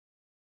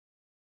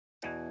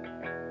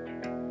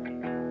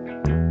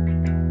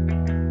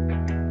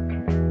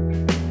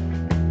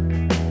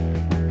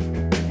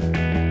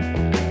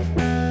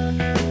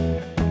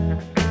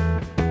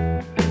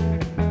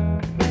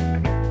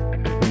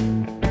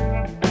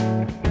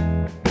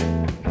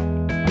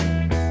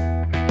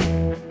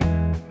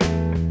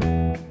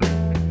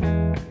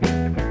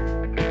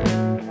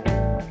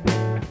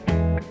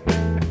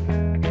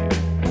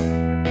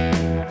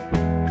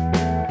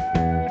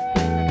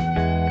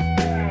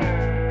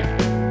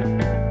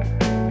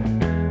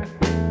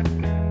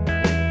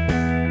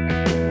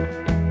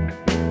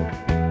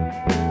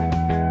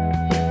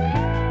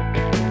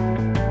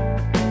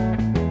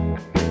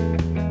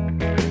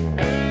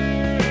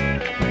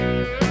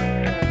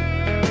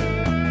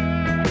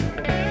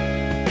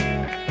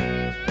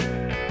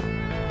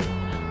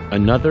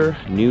Another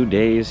new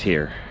day is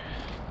here.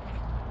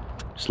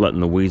 Just letting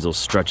the weasel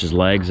stretch his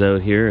legs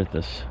out here at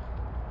this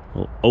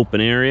little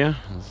open area.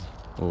 This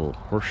little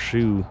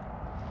horseshoe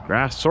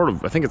grass, sort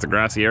of, I think it's a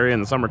grassy area in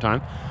the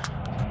summertime.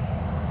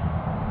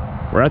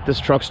 We're at this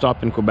truck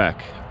stop in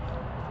Quebec.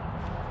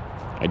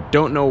 I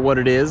don't know what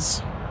it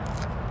is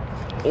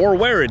or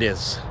where it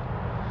is,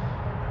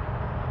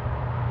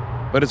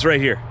 but it's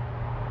right here.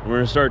 We're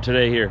gonna start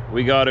today here.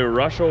 We got to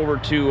rush over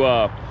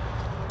to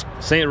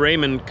St.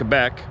 Raymond,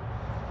 Quebec,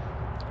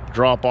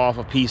 drop off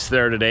a piece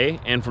there today,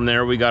 and from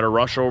there we got to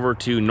rush over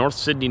to North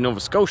Sydney, Nova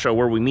Scotia,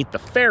 where we meet the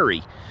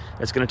ferry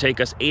that's going to take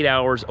us 8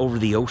 hours over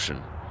the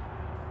ocean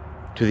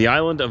to the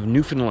island of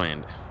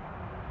Newfoundland,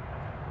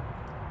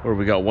 where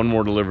we got one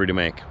more delivery to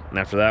make. And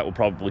after that we'll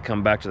probably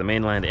come back to the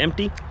mainland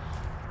empty.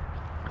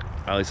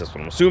 At least that's what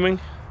I'm assuming.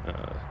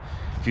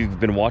 If you've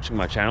been watching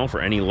my channel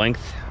for any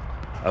length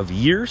of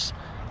years,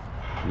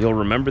 you'll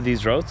remember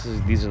these routes.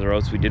 These are the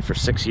routes we did for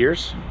 6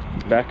 years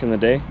back in the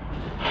day.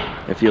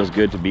 It feels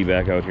good to be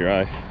back out here.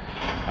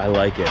 I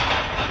like it.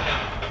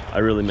 I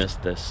really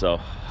missed this, so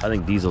I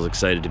think Diesel's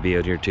excited to be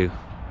out here too.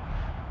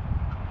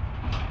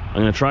 I'm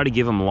gonna try to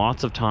give him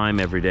lots of time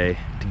every day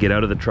to get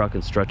out of the truck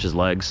and stretch his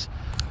legs.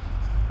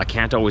 I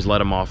can't always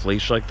let him off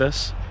leash like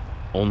this,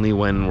 only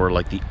when we're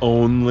like the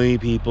only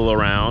people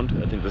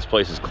around. I think this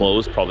place is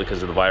closed, probably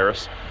because of the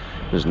virus.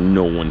 There's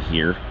no one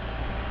here.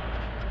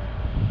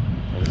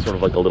 It's sort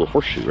of like a little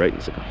horseshoe, right?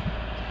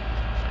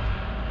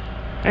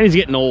 And he's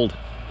getting old.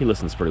 He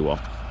listens pretty well.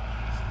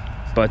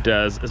 But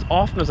as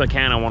often as I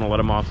can, I want to let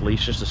him off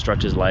leash just to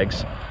stretch his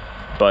legs.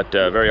 But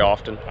very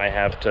often I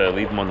have to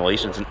leave him on the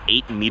leash. It's an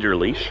 8-meter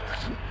leash,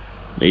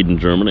 made in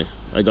Germany.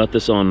 I got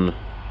this on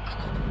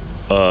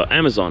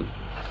Amazon.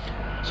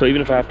 So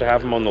even if I have to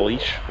have him on the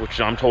leash,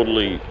 which I'm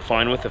totally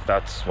fine with if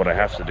that's what I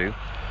have to do,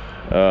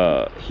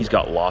 he's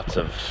got lots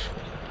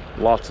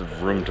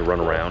of room to run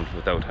around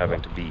without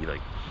having to be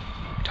like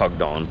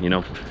tugged on, you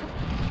know.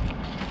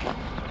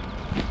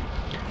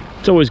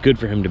 It's always good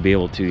for him to be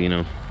able to, you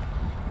know,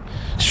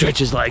 stretch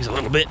his legs a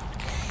little bit.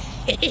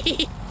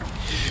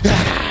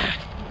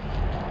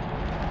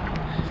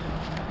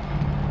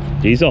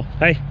 Diesel,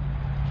 hey,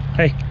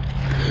 hey.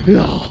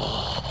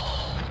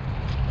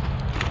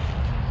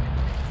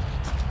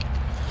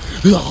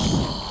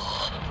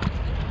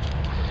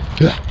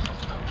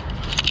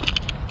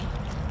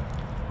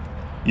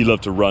 You love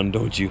to run,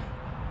 don't you?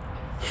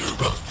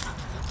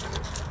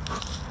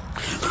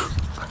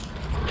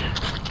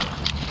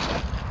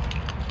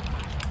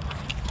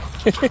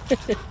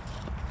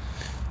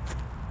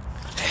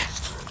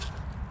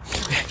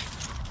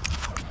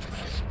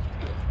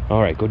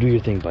 All right, go do your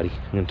thing, buddy.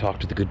 I'm gonna talk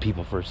to the good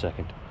people for a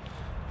second.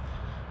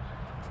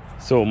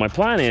 So my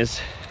plan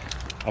is,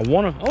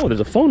 oh,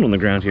 there's a phone on the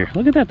ground here.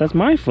 Look at that, that's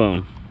my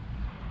phone.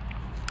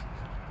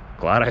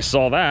 Glad I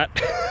saw that.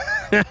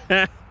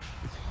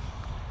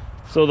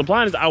 So the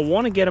plan is I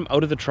want to get him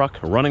out of the truck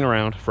running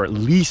around for at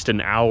least an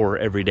hour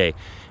every day,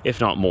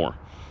 if not more.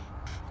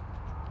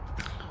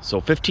 So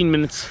 15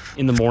 minutes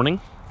in the morning,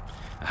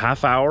 a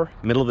half hour,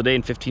 middle of the day,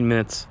 and 15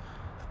 minutes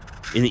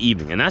in the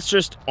evening. And that's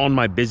just on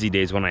my busy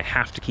days when I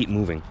have to keep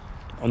moving.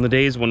 On the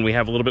days when we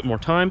have a little bit more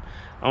time,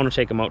 I want to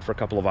take him out for a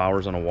couple of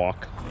hours on a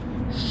walk.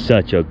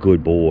 Such a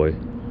good boy.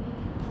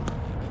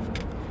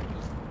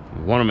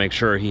 We want to make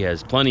sure he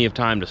has plenty of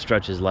time to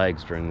stretch his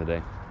legs during the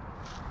day.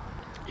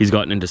 He's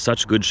gotten into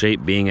such good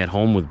shape being at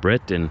home with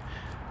Britt and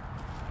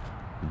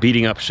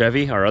beating up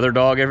Chevy, our other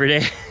dog, every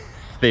day.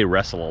 They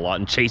wrestle a lot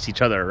and chase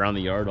each other around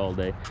the yard all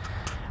day.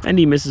 And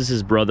he misses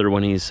his brother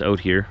when he's out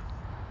here.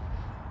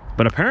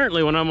 But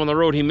apparently when I'm on the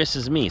road, he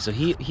misses me. So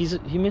he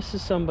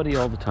misses somebody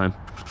all the time.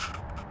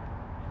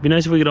 Be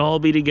nice if we could all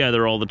be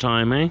together all the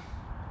time, eh?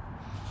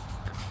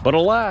 But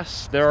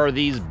alas, there are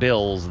these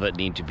bills that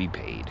need to be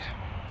paid.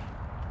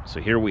 So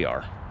here we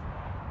are.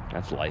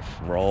 That's life.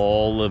 We're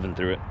all living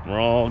through it. We're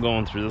all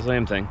going through the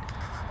same thing.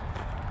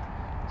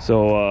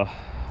 So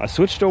I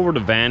switched over to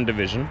van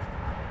division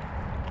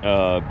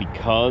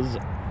because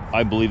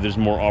I believe there's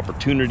more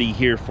opportunity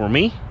here for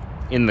me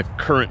in the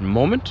current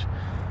moment.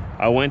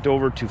 I went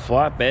over to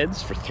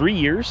flatbeds for 3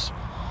 years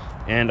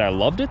and I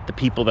loved it. The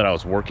people that I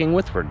was working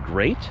with were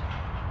great.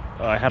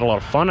 I had a lot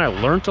of fun. I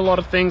learned a lot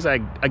of things. I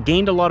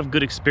gained a lot of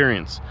good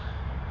experience.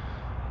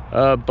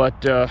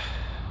 But to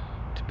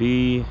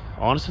be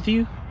honest with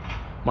you,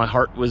 my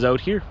heart was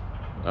out here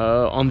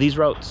on these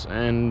routes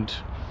and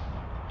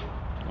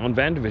on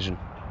van division.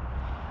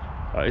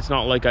 It's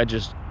not like I'm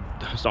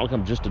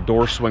just a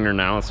door swinger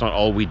now. It's not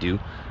all we do.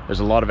 There's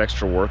a lot of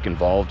extra work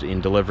involved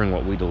in delivering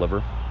what we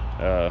deliver.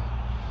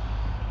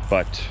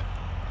 But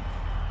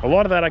a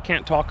lot of that I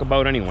can't talk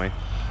about anyway.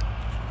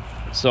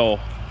 So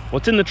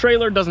what's in the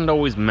trailer doesn't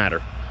always matter.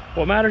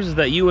 What matters is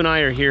that you and I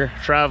are here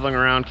traveling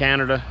around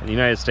Canada and the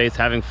United States,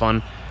 having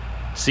fun,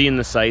 seeing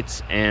the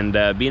sights, and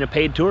being a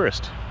paid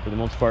tourist for the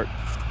most part.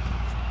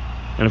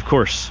 And of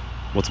course,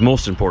 what's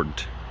most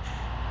important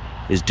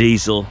is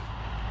Diesel,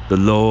 the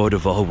Lord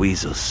of all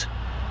weasels,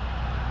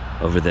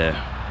 over there.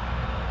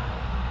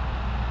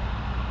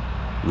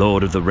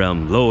 Lord of the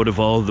realm, Lord of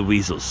all the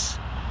weasels.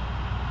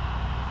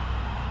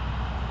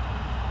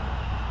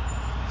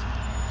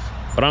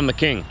 But I'm the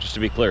king, just to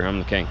be clear, I'm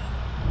the king.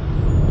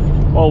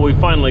 Well, we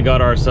finally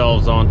got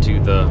ourselves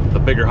onto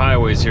the bigger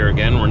highways here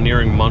again. We're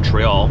nearing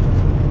Montreal.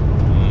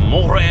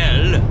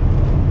 Montreal!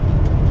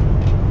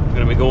 We're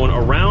gonna be going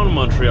around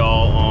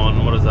Montreal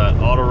on, what is that,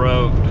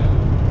 Autoroute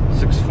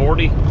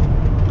 640? I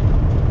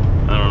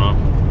don't know,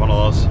 one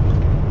of those.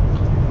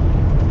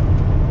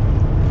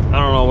 I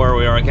don't know where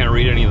we are, I can't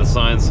read any of the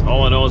signs.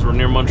 All I know is we're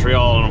near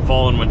Montreal and I'm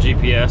following my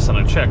GPS and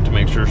I checked to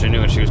make sure she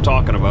knew what she was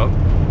talking about.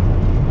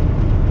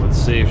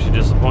 Let's see if she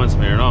disappoints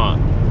me or not.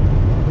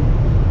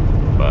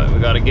 But we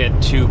gotta get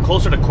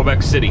closer to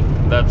Quebec City.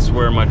 That's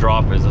where my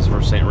drop is, that's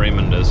where St.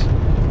 Raymond is.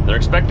 They're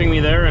expecting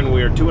me there and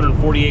we are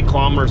 248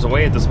 kilometers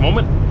away at this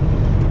moment.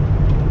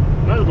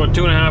 That's about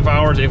 2.5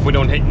 hours if we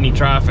don't hit any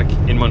traffic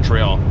in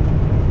Montreal.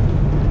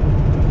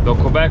 Though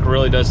Quebec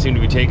really does seem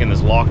to be taking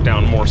this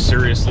lockdown more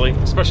seriously,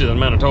 especially than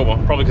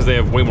Manitoba, probably because they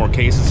have way more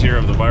cases here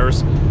of the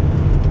virus.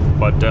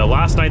 But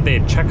last night they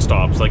had check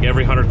stops like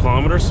every 100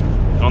 kilometers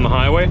on the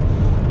highway,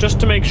 just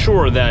to make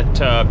sure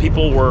that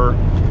people were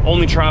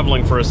only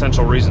traveling for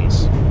essential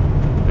reasons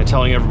and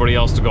telling everybody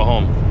else to go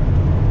home.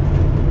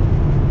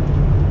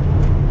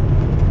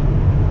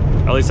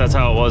 At least that's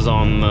how it was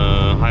on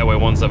Highway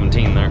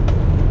 117 there.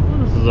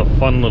 This is a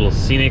fun little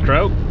scenic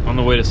route on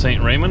the way to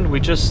St. Raymond.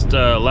 We just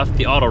left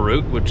the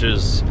autoroute, which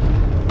is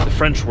the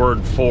French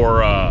word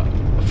for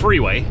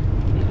freeway.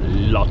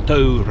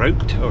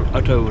 L'autoroute or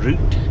autoroute.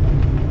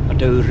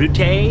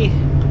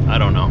 Autoroute? I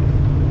don't know.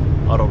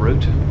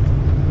 Autoroute.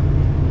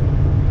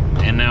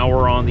 And now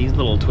we're on these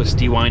little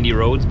twisty, windy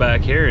roads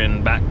back here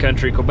in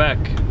backcountry Quebec,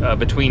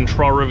 between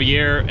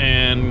Trois-Rivières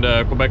and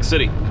Quebec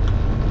City.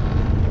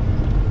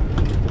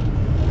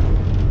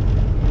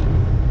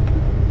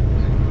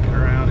 Get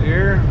around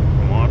here,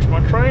 watch my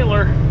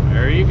trailer.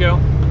 There you go.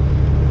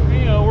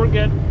 You know, we're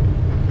good.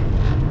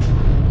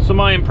 So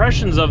my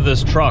impressions of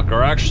this truck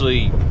are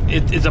actually,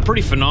 it's a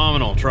pretty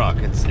phenomenal truck.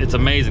 It's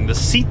amazing. The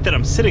seat that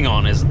I'm sitting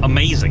on is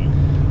amazing.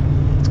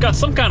 It's got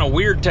some kind of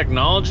weird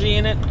technology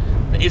in it.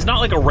 It's not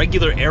like a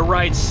regular air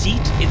ride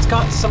seat. It's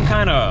got some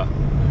kind of,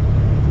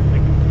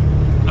 like,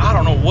 I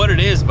don't know what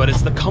it is, but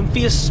it's the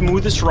comfiest,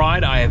 smoothest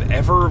ride I have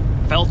ever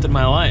felt in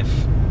my life.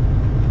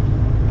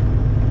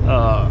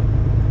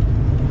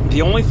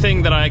 The only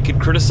thing that I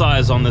could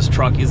criticize on this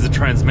truck is the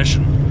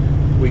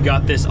transmission. We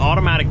got this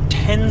automatic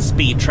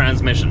 10-speed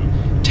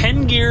transmission.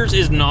 10 gears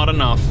is not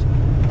enough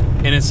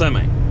in a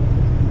semi.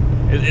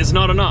 It's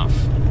not enough.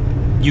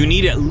 You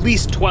need at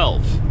least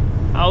 12.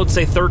 I would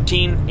say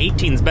 13,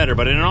 18 is better,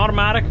 but in an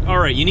automatic, all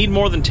right, you need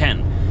more than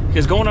 10.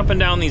 Because going up and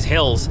down these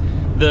hills,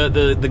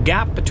 the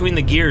gap between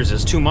the gears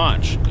is too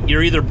much.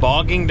 You're either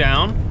bogging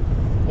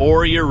down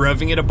or you're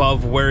revving it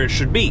above where it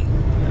should be.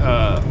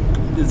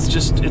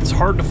 It's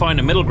hard to find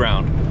a middle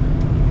ground.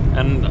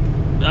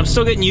 And I'm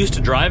still getting used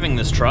to driving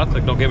this truck,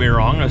 like, don't get me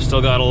wrong, I've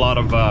still got a lot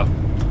of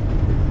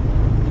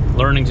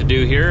learning to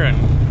do here and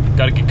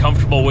got to get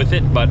comfortable with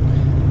it, but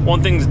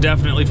one thing's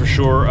definitely for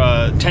sure,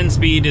 10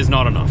 speed is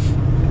not enough.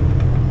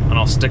 And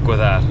I'll stick with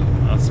that.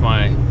 That's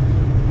my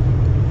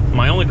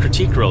only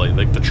critique, really.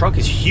 Like, the truck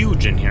is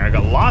huge in here. I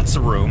got lots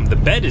of room. The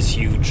bed is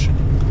huge.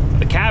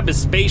 The cab is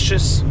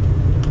spacious.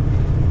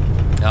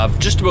 I've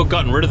just about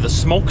gotten rid of the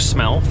smoke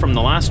smell from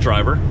the last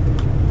driver.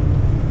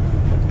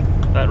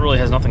 That really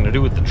has nothing to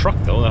do with the truck,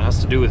 though. That has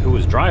to do with who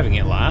was driving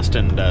it last,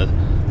 and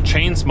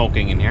chain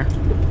smoking in here.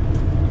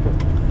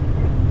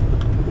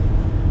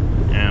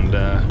 And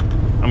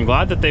I'm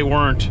glad that they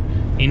weren't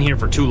in here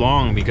for too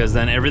long, because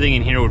then everything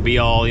in here would be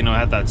all, you know,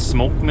 have that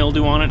smoke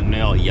mildew on it and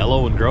all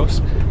yellow and gross.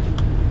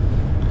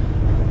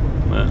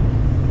 But,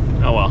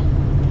 oh well.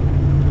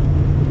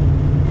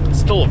 It's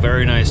still a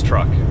very nice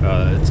truck.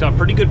 It's got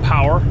pretty good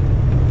power,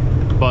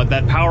 but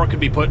that power could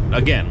be put,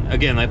 again,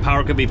 that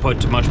power could be put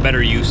to much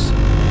better use.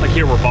 Like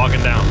here, we're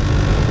bogging down.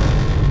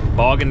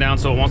 Bogging down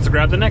so it wants to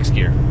grab the next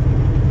gear.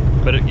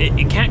 But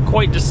it can't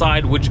quite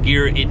decide which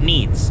gear it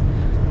needs.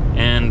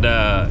 And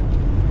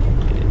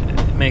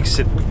it makes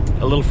it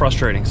a little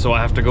frustrating, so I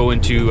have to go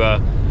into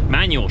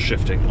manual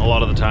shifting a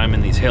lot of the time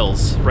in these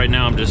hills. Right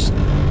now I'm just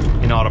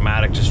in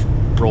automatic, just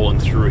rolling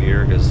through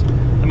here, because,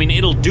 I mean,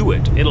 it'll do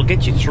it. It'll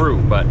get you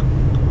through, but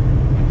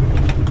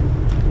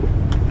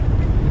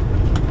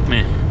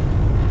meh.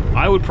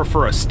 I would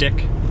prefer a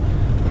stick,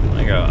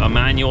 like a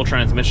manual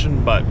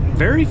transmission, but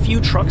very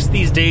few trucks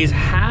these days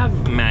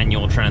have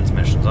manual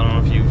transmissions. I don't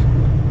know if you've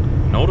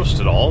noticed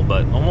it all,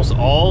 but almost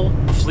all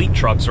fleet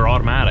trucks are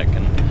automatic,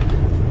 and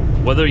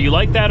whether you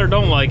like that or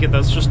don't like it,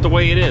 that's just the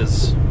way it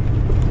is.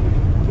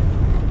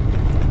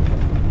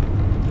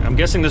 I'm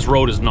guessing this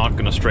road is not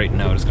going to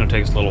straighten out. It's going to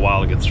take us a little while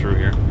to get through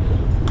here.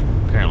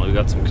 Apparently we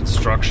got some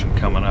construction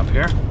coming up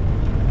here.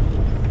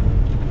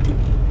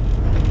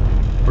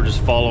 We're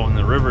just following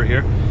the river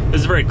here.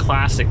 This is very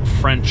classic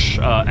French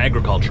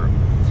agriculture.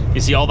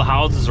 You see all the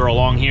houses are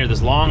along here.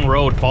 This long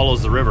road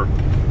follows the river.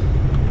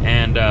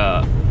 And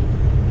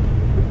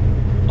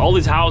all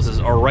these houses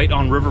are right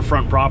on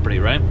riverfront property,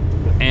 right?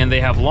 And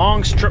they have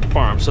long strip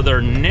farms, so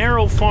they're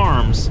narrow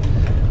farms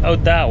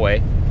out that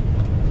way.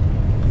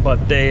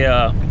 But they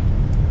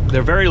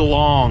they're very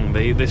long.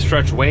 They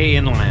stretch way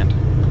inland.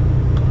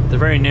 They're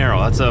very narrow.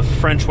 That's a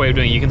French way of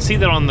doing it. You can see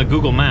that on the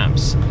Google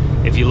Maps.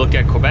 If you look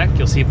at Quebec,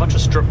 you'll see a bunch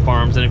of strip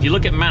farms. And if you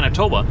look at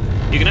Manitoba,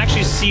 you can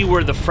actually see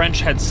where the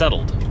French had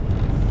settled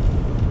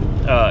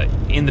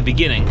in the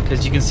beginning,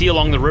 because you can see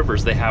along the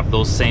rivers they have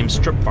those same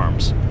strip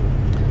farms.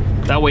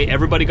 That way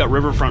everybody got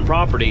riverfront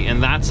property,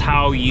 and that's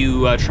how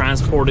you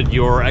transported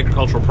your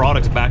agricultural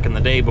products back in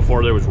the day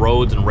before there was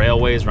roads and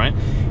railways, right?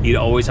 You'd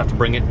always have to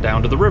bring it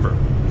down to the river.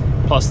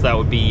 Plus that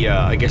would be,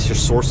 I guess, your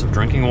source of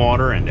drinking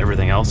water and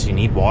everything else you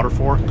need water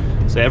for.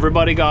 So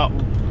everybody got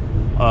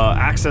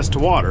access to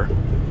water.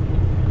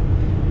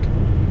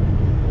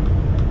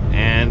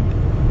 And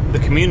the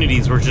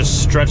communities were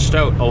just stretched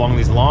out along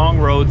these long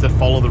roads that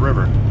follow the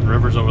river. The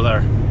river's over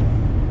there.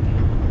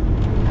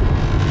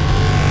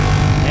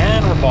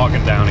 And we're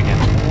bogging down again.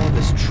 Oh,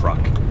 this truck.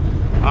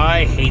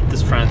 I hate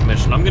this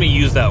transmission. I'm gonna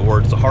use that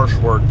word, it's a harsh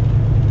word.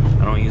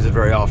 I don't use it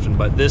very often,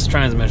 but this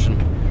transmission.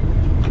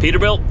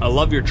 Peterbilt, I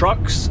love your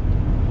trucks,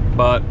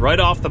 but right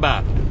off the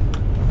bat,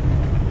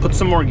 put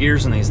some more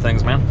gears in these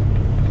things, man.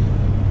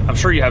 I'm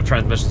sure you have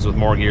transmissions with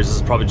more gears. This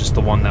is probably just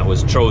the one that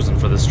was chosen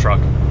for this truck.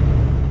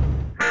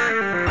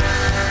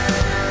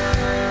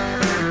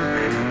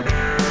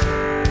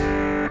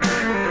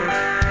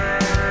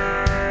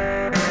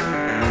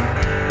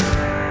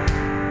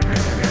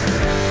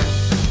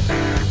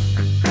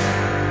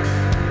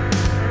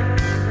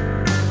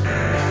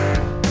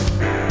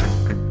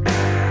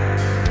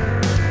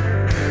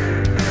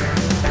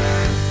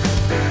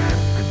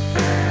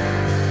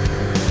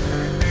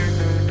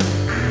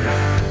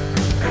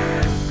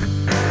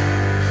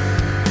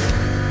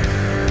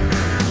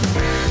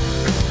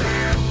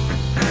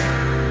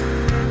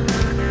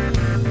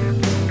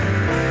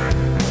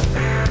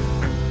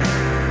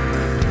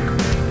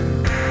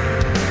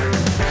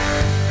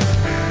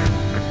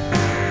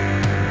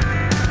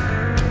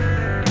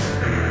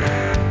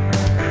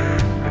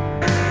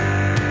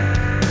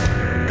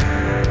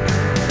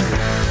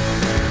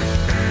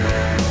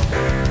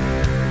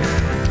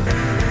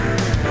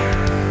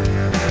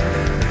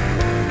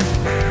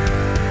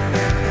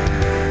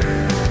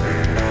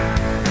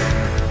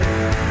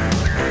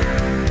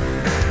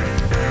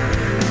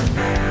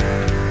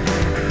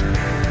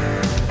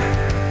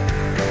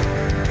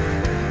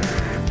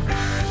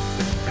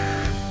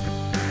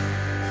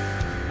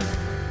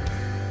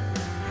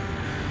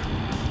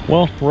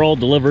 Well, we're all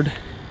delivered.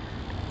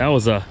 That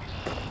was a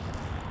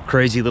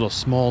crazy little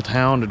small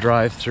town to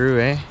drive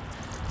through, eh?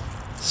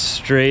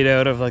 Straight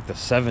out of like the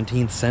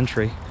 17th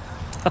century.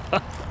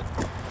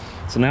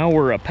 So now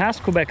we're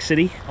past Quebec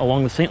City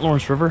along the St.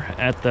 Lawrence River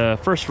at the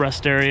first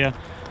rest area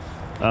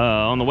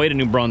on the way to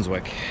New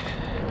Brunswick.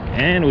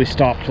 And we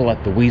stopped to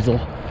let the weasel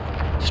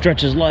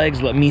stretch his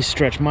legs, let me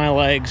stretch my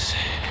legs.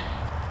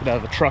 Get out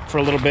of the truck for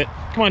a little bit.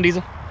 Come on,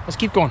 Diesel, let's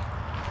keep going.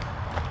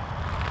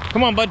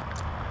 Come on, bud.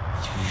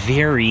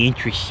 Very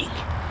interesting.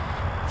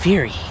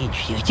 Very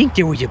interesting. I think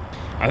there was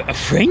a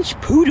French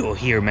poodle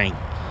here, man.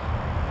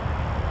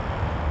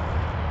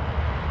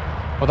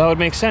 Well, that would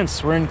make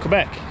sense. We're in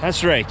Quebec.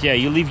 That's right. Yeah,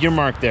 you leave your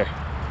mark there.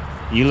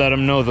 You let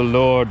him know the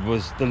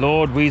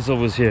Lord Weasel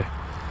was here.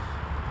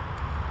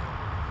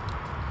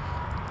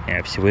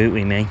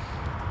 Absolutely, man.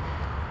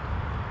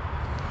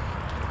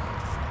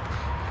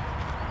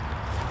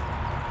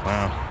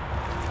 Wow.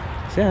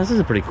 So yeah, this is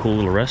a pretty cool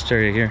little rest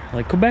area here.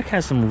 Like, Quebec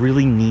has some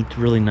really neat,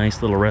 really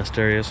nice little rest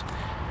areas.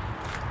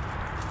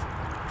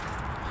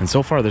 And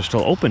so far they're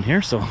still open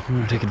here, so I'm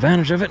gonna take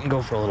advantage of it and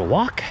go for a little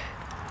walk.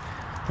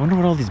 I wonder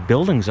what all these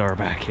buildings are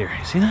back here.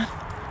 You see that?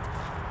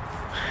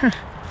 Huh.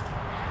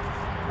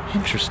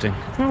 Interesting.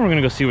 Well, we're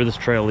gonna go see where this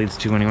trail leads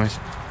to anyways.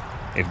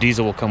 If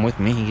Diesel will come with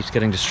me, he keeps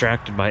getting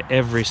distracted by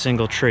every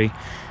single tree.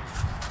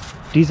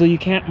 Diesel, you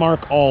can't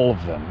mark all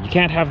of them. You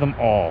can't have them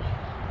all.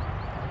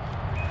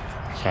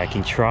 I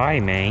can try,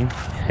 man.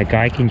 A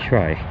guy can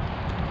try.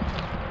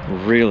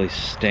 It really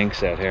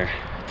stinks out here.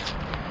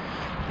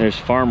 There's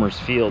farmers'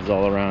 fields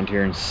all around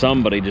here, and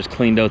somebody just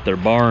cleaned out their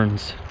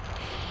barns.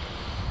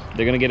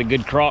 They're gonna get a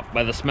good crop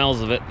by the smells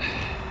of it.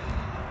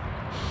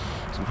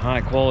 Some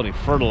high quality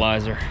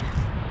fertilizer.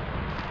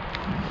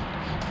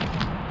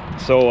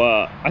 So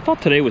I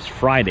thought today was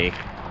Friday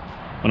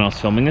when I was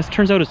filming this.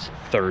 Turns out it's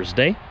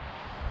Thursday.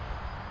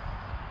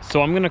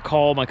 So I'm gonna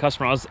call my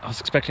customer. I was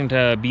expecting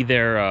to be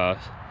there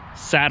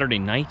Saturday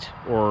night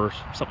or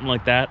something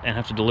like that and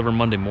have to deliver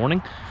Monday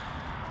morning.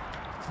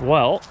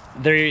 Well,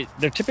 they're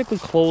typically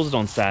closed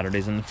on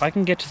Saturdays, and if I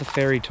can get to the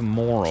ferry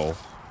tomorrow,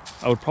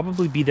 I would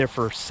probably be there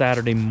for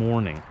Saturday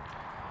morning.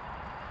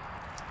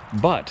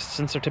 But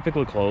since they're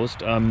typically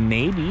closed,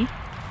 maybe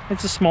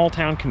it's a small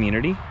town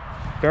community.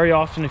 Very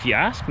often, if you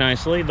ask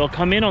nicely, they'll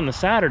come in on the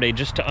Saturday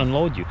just to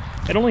unload you.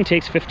 It only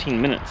takes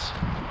 15 minutes.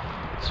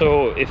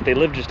 So if they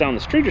live just down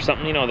the street or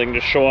something, you know, they can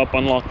just show up,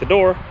 unlock the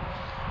door.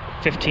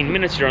 15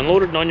 minutes, you're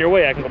unloaded, and on your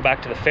way I can go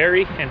back to the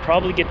ferry and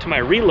probably get to my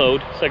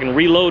reload so I can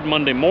reload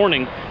Monday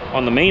morning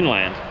on the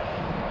mainland.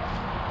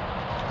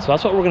 So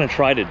that's what we're going to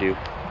try to do.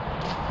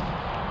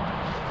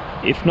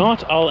 If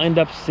not, I'll end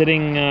up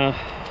sitting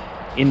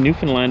in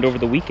Newfoundland over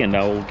the weekend.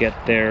 I will get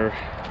there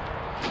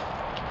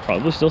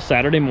probably still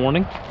Saturday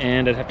morning,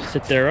 and I'd have to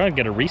sit there. I'd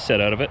get a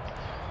reset out of it.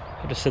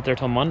 I'd have to sit there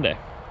till Monday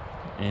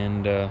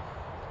and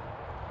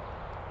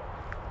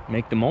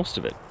make the most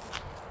of it.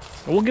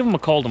 But we'll give them a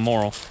call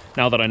tomorrow,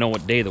 now that I know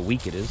what day of the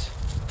week it is,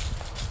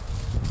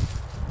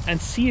 and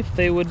see if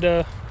they would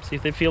see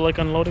if they feel like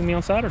unloading me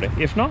on Saturday.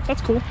 If not,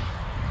 that's cool.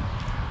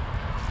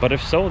 But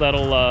if so,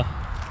 that'll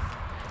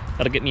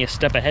get me a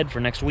step ahead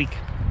for next week.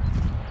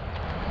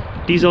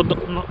 Diesel,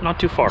 not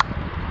too far.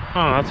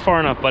 Oh, that's far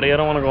enough, buddy. I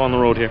don't want to go on the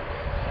road here.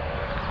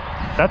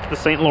 That's the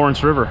St.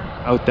 Lawrence River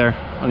out there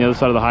on the other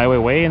side of the highway,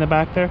 way in the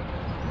back there.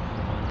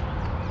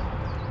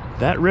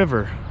 That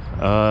river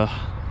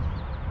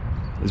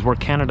is where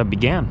Canada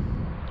began.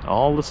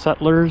 All the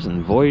settlers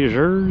and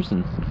voyageurs,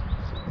 and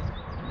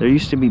there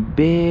used to be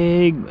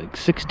big, like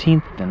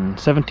 16th and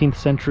 17th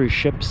century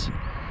ships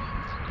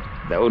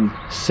that would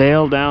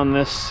sail down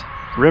this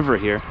river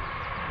here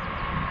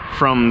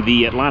from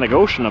the Atlantic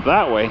Ocean up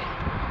that way,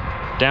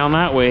 down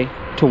that way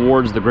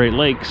towards the Great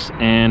Lakes,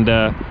 and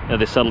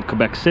they settled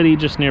Quebec City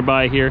just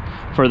nearby here.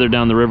 Further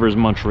down the river is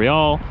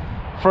Montreal.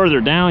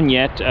 Further down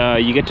yet,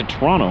 you get to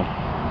Toronto.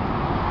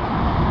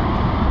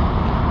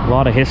 A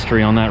lot of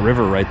history on that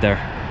river right there.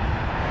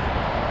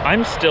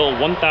 I'm still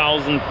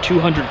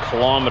 1,200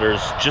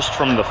 kilometers just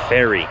from the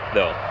ferry,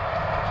 though.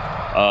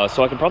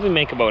 So I could probably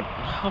make about,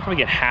 I'll probably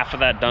get half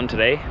of that done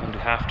today and do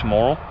half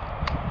tomorrow.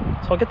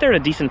 So I'll get there at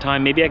a decent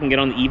time. Maybe I can get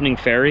on the evening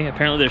ferry.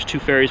 Apparently there's 2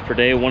 ferries per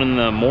day, one in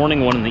the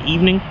morning, one in the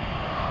evening.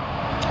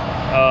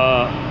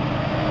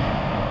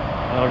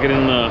 I'll get in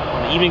on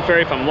the evening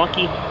ferry if I'm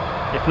lucky.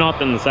 If not,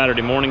 then the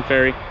Saturday morning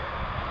ferry.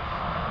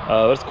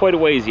 But it's quite a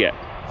ways yet.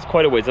 It's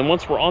quite a ways. And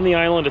once we're on the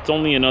island, it's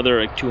only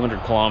another like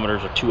 200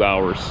 kilometers or 2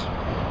 hours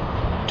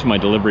to my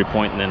delivery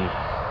point, and then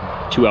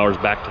 2 hours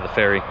back to the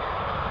ferry.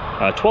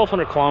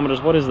 1,200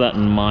 kilometers, what is that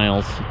in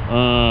miles?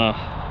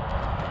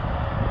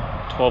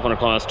 1,200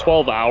 kilometers,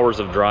 12 hours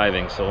of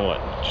driving. So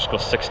what, just go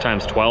 6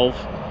 times 12?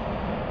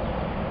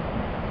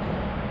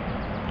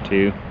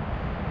 2,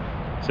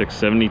 6,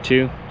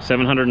 72,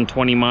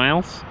 720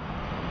 miles. Is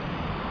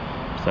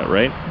that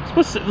right?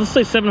 Let's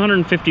say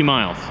 750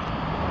 miles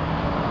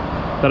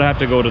that I have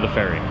to go to the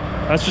ferry.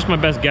 That's just my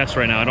best guess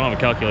right now. I don't have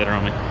a calculator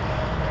on me.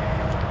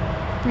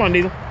 Come on,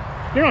 Diesel.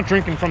 You're not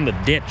drinking from the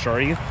ditch,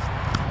 are you?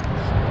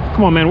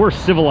 Come on, man. We're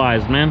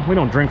civilized, man. We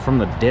don't drink from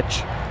the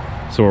ditch.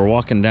 So we're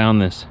walking down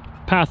this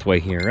pathway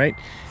here, right?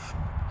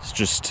 It's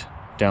just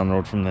down the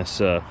road from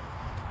this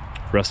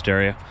rest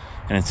area.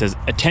 And it says,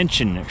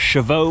 "Attention,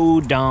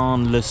 chevaux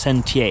dans le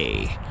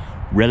sentier,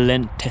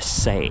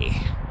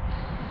 ralentissez."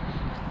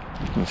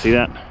 You see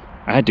that?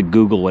 I had to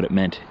Google what it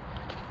meant.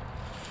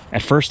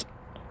 At first,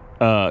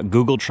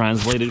 Google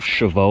translated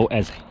chevaux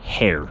as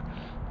hare.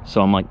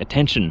 So I'm like,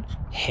 attention,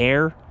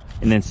 hare,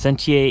 and then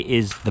sentier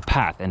is the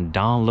path, and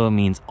dans le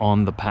means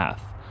on the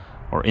path,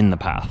 or in the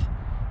path.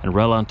 And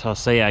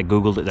ralentissez, I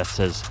Googled it,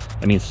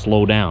 that means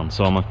slow down.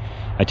 So I'm like,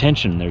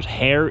 attention, there's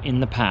hare in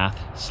the path,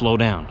 slow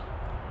down.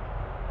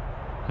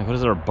 Like, what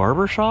is there, a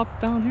barber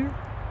shop down here?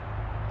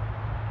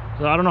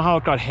 I don't know how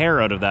it got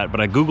hair out of that,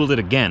 but I Googled it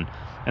again.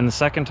 And the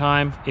second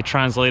time, it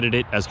translated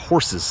it as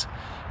horses.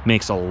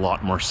 Makes a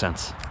lot more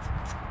sense.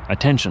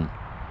 Attention,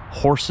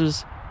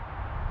 horses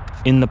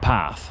in the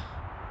path,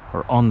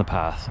 or on the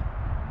path.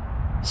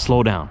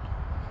 Slow down.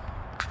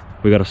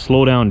 We gotta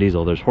slow down,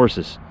 Diesel. There's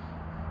horses.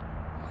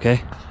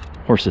 Okay?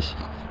 Horses.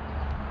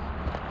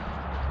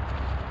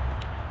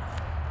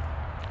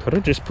 Could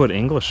have just put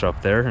English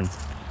up there, and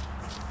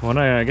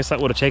I guess that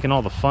would have taken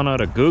all the fun out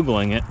of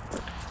Googling it,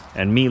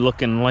 and me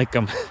looking like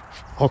I'm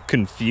all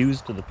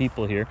confused to the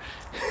people here.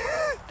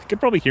 They could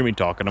probably hear me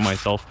talking to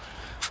myself.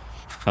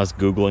 I was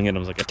Googling it, and I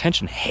was like,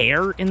 attention,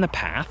 hare in the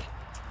path?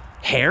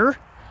 Hare?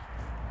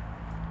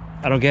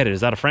 I don't get it.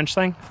 Is that a French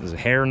thing? Is it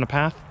hare in the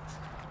path?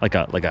 Like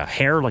a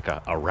hare, like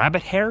a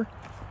rabbit hare?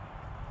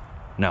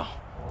 No.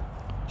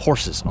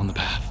 Horses on the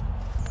path.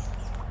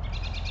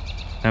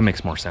 That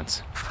makes more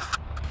sense.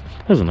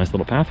 There's a nice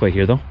little pathway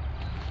here, though.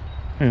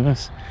 Look at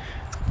this.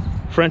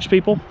 French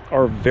people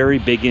are very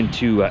big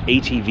into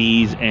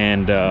ATVs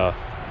and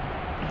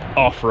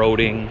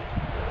off-roading,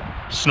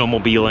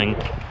 snowmobiling,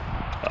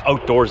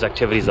 outdoors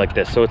activities like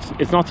this. So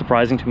it's not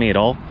surprising to me at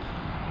all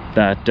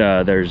that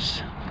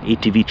there's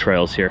ATV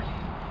trails here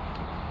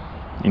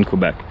in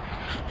Quebec.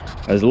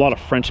 There's a lot of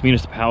French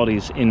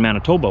municipalities in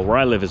Manitoba where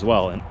I live as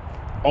well, and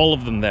all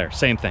of them there,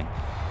 same thing.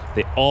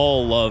 They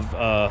all love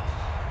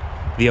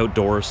the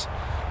outdoors.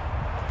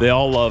 They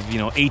all love,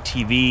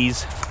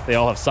 ATVs. They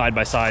all have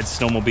side-by-sides,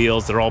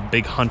 snowmobiles. They're all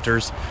big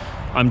hunters.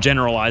 I'm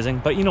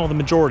generalizing, but the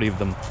majority of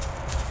them,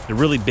 they're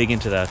really big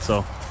into that.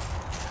 So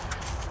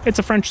it's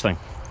a French thing.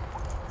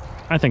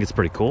 I think it's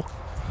pretty cool.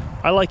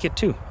 I like it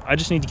too. I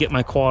just need to get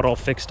my quad all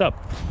fixed up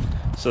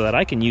so that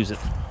I can use it.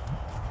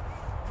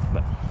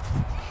 But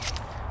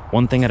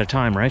one thing at a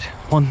time, right?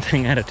 One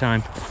thing at a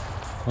time.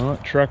 Well,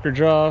 Trucker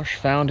Josh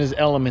found his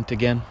element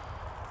again.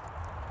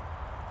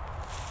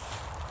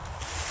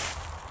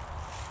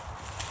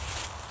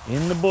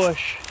 In the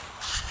bush.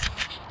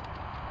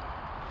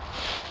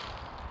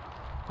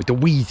 with the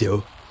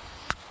weasel.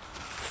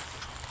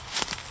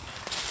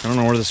 I don't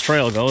know where this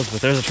trail goes,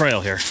 but there's a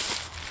trail here.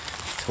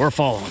 So we're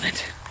following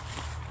it.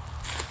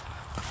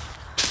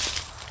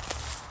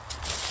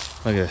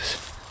 Look at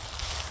this.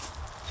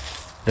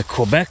 The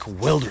Quebec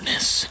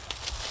wilderness.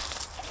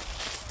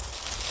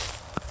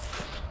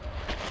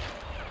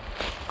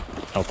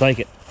 I'll take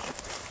it.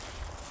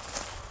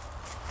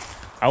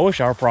 I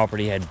wish our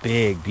property had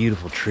big,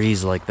 beautiful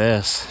trees like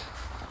this.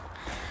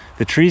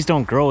 The trees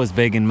don't grow as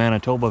big in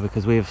Manitoba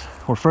because we're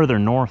further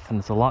north and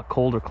it's a lot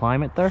colder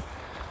climate there.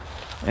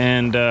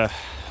 And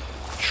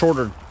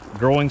shorter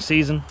growing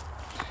season.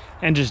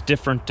 And just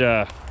different,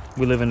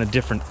 we live in a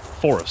different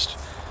forest.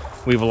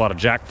 We have a lot of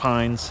jack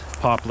pines,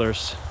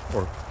 poplars,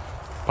 or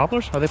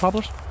poplars? Are they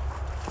poplars?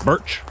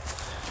 Birch?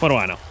 What do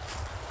I know?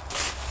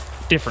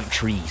 Different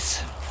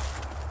trees.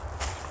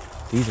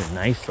 These are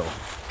nice though.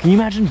 Can you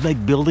imagine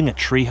like building a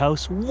tree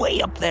house way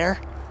up there?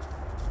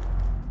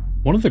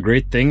 One of the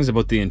great things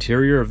about the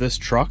interior of this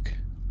truck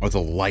are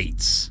the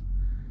lights.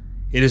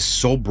 It is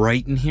so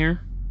bright in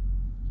here,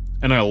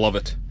 and I love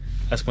it.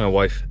 Ask my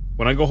wife.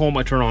 When I go home,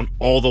 I turn on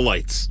all the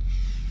lights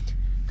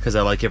because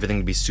I like everything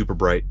to be super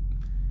bright.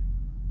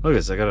 Look at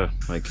this, I gotta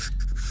like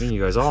clean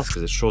you guys off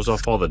because it shows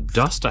off all the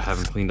dust I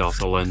haven't cleaned off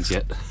the lens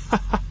yet.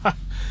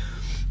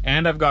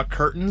 And I've got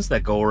curtains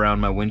that go around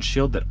my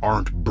windshield that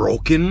aren't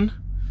broken.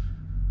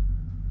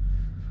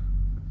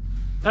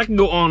 I can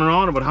go on and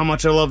on about how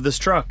much I love this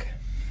truck.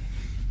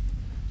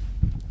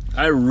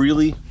 I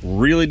really,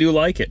 really do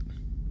like it.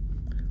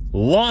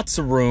 Lots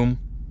of room.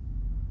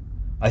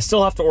 I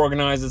still have to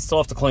organize it, still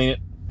have to clean it.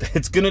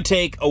 It's gonna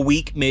take a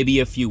week,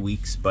 maybe a few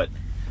weeks, but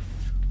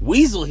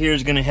Weasel here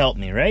is gonna help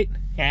me, right?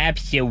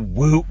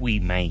 Absolutely,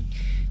 mate.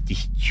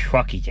 This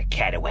truck is a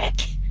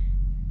Cadillac.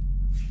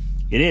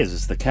 It is,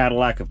 it's the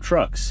Cadillac of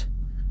trucks.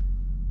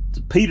 It's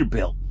a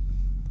Peterbilt.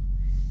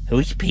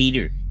 Who's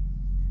Peter?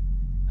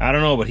 I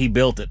don't know, but he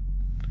built it.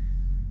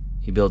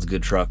 He builds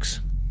good trucks.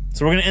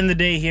 So we're gonna end the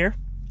day here.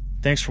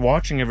 Thanks for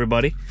watching,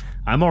 everybody.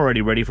 I'm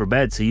already ready for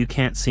bed, so you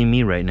can't see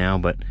me right now,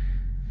 but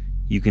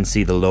you can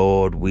see the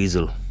Lord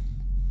Weasel.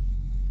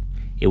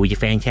 It was a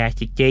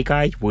fantastic day,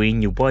 guys. We're in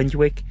New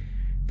Brunswick.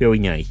 Very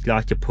nice.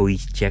 Lots of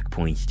police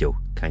checkpoints, though.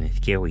 Kind of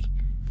scary.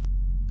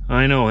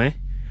 I know, eh?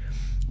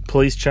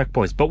 Police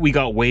checkpoints. But we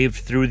got waved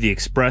through the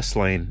express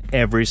lane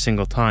every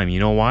single time. You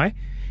know why?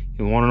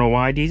 You want to know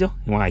why, Diesel?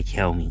 Why?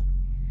 Tell me.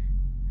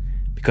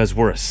 Because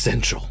we're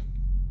essential.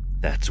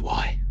 That's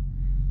why.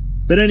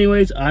 But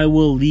anyways, I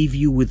will leave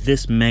you with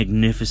this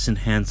magnificent,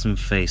 handsome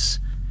face.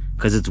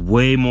 Because it's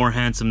way more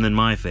handsome than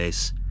my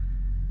face.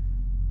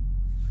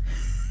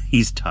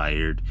 He's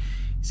tired.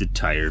 He's a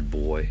tired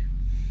boy.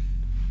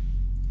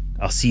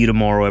 I'll see you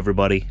tomorrow,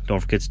 everybody. Don't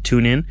forget to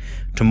tune in.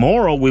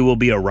 Tomorrow we will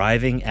be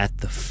arriving at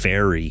the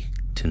ferry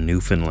to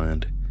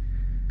Newfoundland.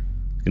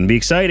 It's going to be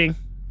exciting.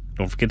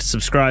 Don't forget to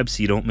subscribe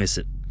so you don't miss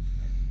it.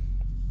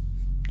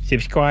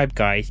 Subscribe,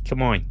 guys.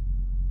 Come on.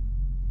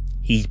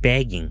 He's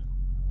begging.